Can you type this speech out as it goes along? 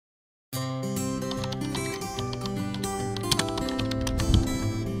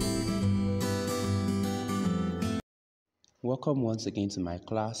Welcome once again to my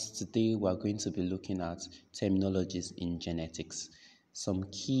class. Today we are going to be looking at terminologies in genetics. Some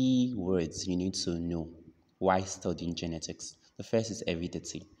key words you need to know while studying genetics. The first is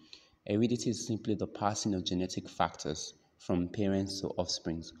heredity. Heredity is simply the passing of genetic factors from parents to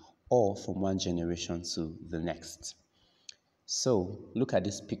offspring or from one generation to the next. So look at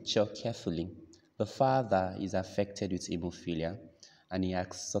this picture carefully. The father is affected with hemophilia and he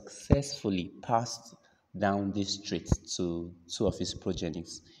has successfully passed down this trait to two of his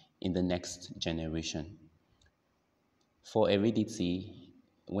progenies in the next generation. For heredity,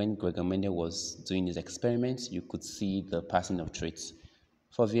 when Gregor Mendel was doing his experiments, you could see the passing of traits.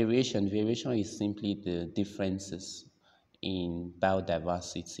 For variation, variation is simply the differences in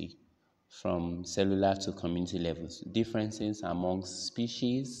biodiversity from cellular to community levels, differences amongst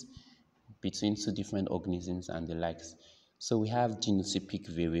species, between two different organisms and the likes. So we have genotypic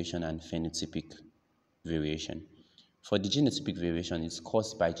variation and phenotypic variation. For the genotypic variation, it's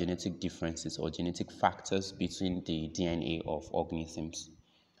caused by genetic differences or genetic factors between the DNA of organisms.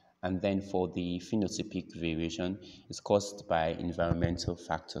 And then for the phenotypic variation, it's caused by environmental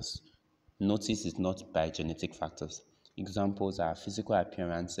factors. Notice it's not by genetic factors. Examples are physical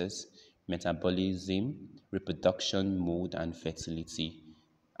appearances, metabolism, reproduction mode and fertility,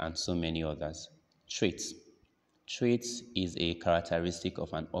 and so many others. Traits. Traits is a characteristic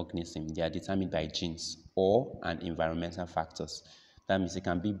of an organism. They are determined by genes or an environmental factors. That means it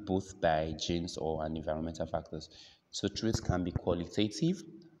can be both by genes or an environmental factors. So traits can be qualitative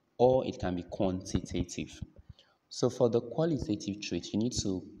or it can be quantitative. So for the qualitative trait, you need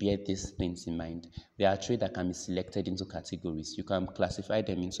to bear these things in mind. There are traits that can be selected into categories. You can classify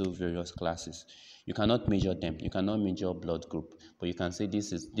them into various classes. You cannot measure them. You cannot measure blood group, but you can say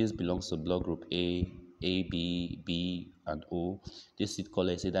this belongs to blood group A, B, and O. This seed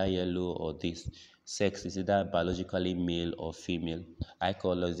color is either yellow or this. Sex is either biologically male or female. Eye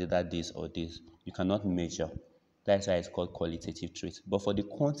color is either this or this. You cannot measure. That's why it's called qualitative traits. But for the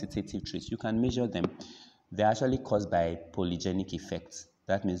quantitative traits, you can measure them. They're actually caused by polygenic effects.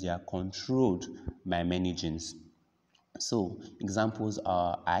 That means they are controlled by many genes. So examples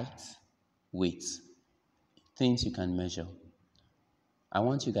are height, weight, things you can measure. I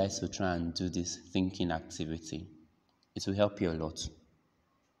want you guys to try and do this thinking activity. It will help you a lot.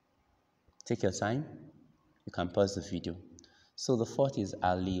 Take your time. You can pause the video. So the fourth is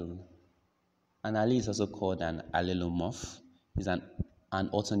allele. An allele is also called an allelomorph. It's an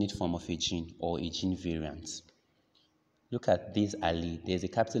alternate form of a gene or a gene variant. Look at this allele. There's a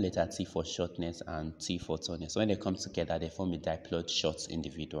capital letter T for shortness and T for tallness. When they come together, they form a diploid short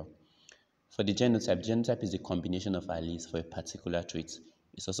individual. For the genotype is a combination of alleles for a particular trait.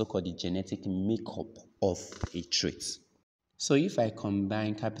 It's also called the genetic makeup of a trait. So if I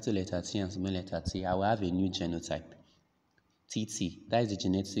combine capital letter T and small letter t, I will have a new genotype. TT, that is the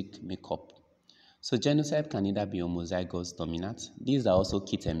genetic makeup. So genotype can either be homozygous dominant. These are also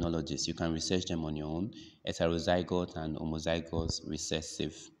key terminologies. You can research them on your own. Heterozygote and homozygous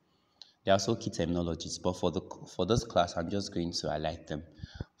recessive. They are also key terminologies, but for this class, I'm just going to highlight them.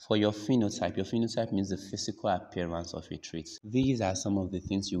 For your phenotype means the physical appearance of a trait. These are some of the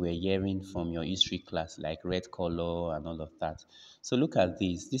things you were hearing from your history class, like red color and all of that. So look at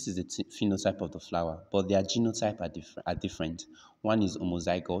these. This is the phenotype of the flower, but their genotype are different. One is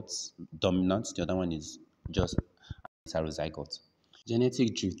homozygote dominant, the other one is just heterozygote.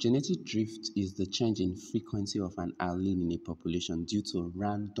 Genetic drift. Genetic drift is the change in frequency of an allele in a population due to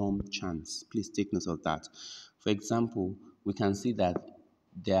random chance. Please take note of that. For example, we can see that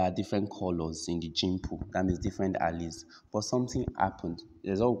there are different colors in the gene pool. That means different alleles. But something happened.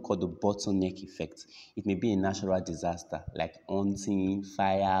 There's what we call the bottleneck effect. It may be a natural disaster like hunting,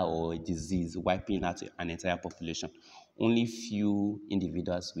 fire, or a disease wiping out an entire population. Only few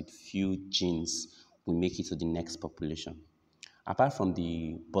individuals with few genes will make it to the next population. Apart from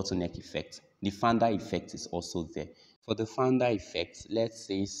the bottleneck effect, the founder effect is also there. For the founder effect, let's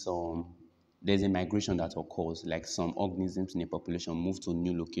say there's a migration that occurs, like some organisms in a population move to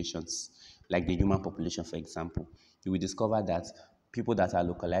new locations, like the human population, for example. You will discover that people that are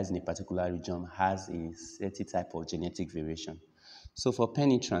localized in a particular region has a certain type of genetic variation. So for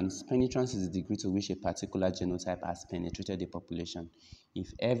penetrance is the degree to which a particular genotype has penetrated the population.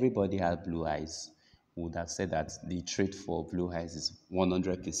 If everybody had blue eyes, would have said that the trait for blue eyes is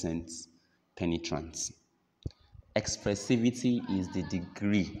 100% penetrance. Expressivity is the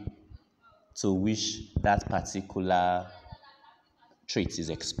degree to which that particular trait is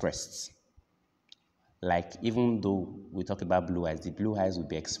expressed. Like, even though we talk about blue eyes, the blue eyes will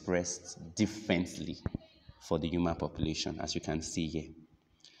be expressed differently for the human population, as you can see here.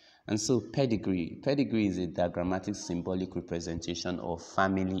 And so pedigree is a diagrammatic symbolic representation of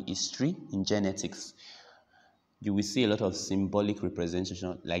family history in genetics. You will see a lot of symbolic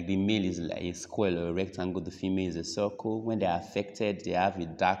representation, like the male is like a square or a rectangle, the female is a circle. When they are affected, they have a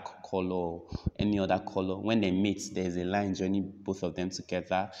dark color or any other color. When they meet, there is a line joining both of them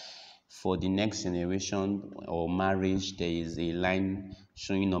together. For the next generation or marriage, there is a line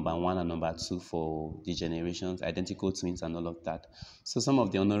showing number one and number two for the generations, identical twins and all of that. So some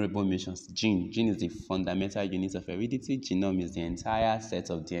of the honorable mentions: gene is the fundamental unit of heredity. Genome is the entire set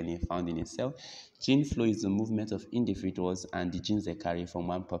of DNA found in a cell. Gene flow is the movement of individuals and the genes they carry from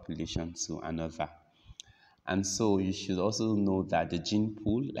one population to another. And so you should also know that the gene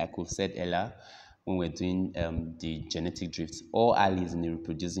pool, like we've said earlier, when we're doing the genetic drift, all alleles in a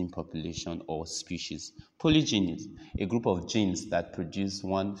reproducing population or species. Polygene is a group of genes that produce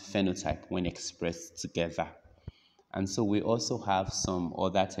one phenotype when expressed together. And so we also have some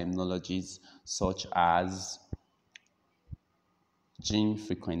other terminologies such as gene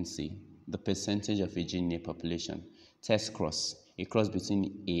frequency, the percentage of a gene in a population. Test cross, a cross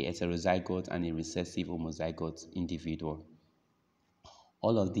between a heterozygote and a recessive homozygote individual.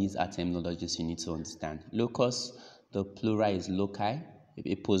 All of these are terminologies you need to understand. Locus, the plural is loci,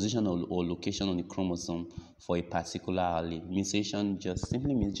 a position or location on the chromosome for a particular allele. Mutation just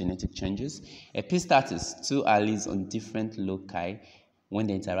simply means genetic changes. Epistatus, two alleles on different loci. When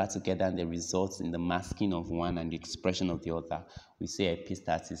they interact together and they result in the masking of one and the expression of the other, we say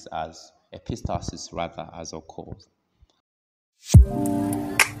epistasis as occurs.